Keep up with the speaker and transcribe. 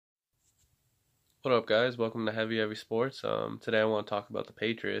What up, guys? Welcome to Heavy Sports. Today I want to talk about the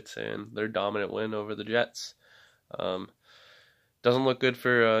Patriots and their dominant win over the Jets. Um, doesn't look good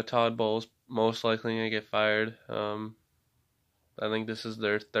for Todd Bowles. Most likely going to get fired. I think this is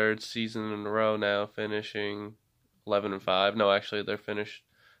their third season in a row now, finishing 11-5. No, actually, They finished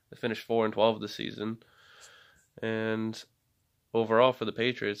 4-12 this season. And overall for the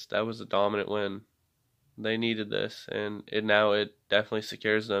Patriots, that was a dominant win. They needed this, and it definitely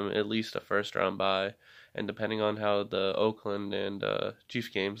secures them at least a first round bye. And depending on how the Oakland and Chiefs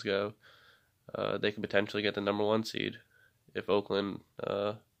games go, they could potentially get the number one seed if Oakland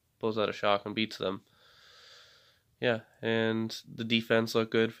pulls out a shock and beats them. Yeah, and the defense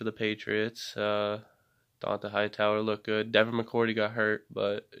looked good for the Patriots. Dante Hightower looked good. Devin McCourty got hurt,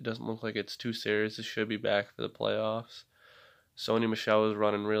 but it doesn't look like it's too serious. It should be back for the playoffs. Sony Michel was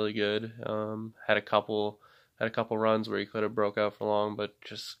running really good. Had a couple runs where he could have broke out for long, but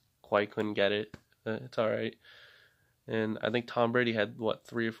just quite couldn't get it. It's all right. And I think Tom Brady had what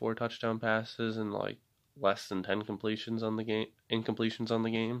 3 or 4 touchdown passes and like less than 10 incompletions on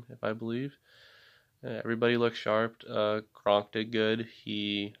the game, if I believe. Everybody looked sharp. Gronk did good.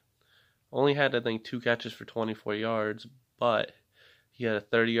 He only had I think 2 catches for 24 yards, but he had a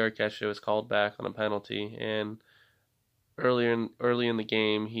 30-yard catch that was called back on a penalty, and early in the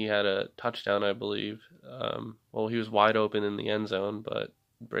game, he had a touchdown, I believe. He was wide open in the end zone, but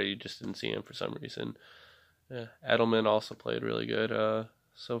Brady just didn't see him for some reason. Edelman also played really good.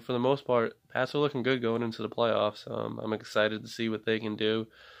 So for the most part, Pats are looking good going into the playoffs. I'm excited to see what they can do.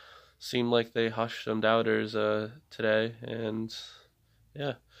 Seemed like they hushed some doubters today, and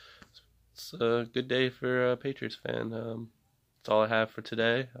yeah, it's a good day for a Patriots fan. That's all I have for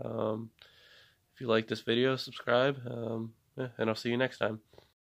today. If you like this video, subscribe, and I'll see you next time.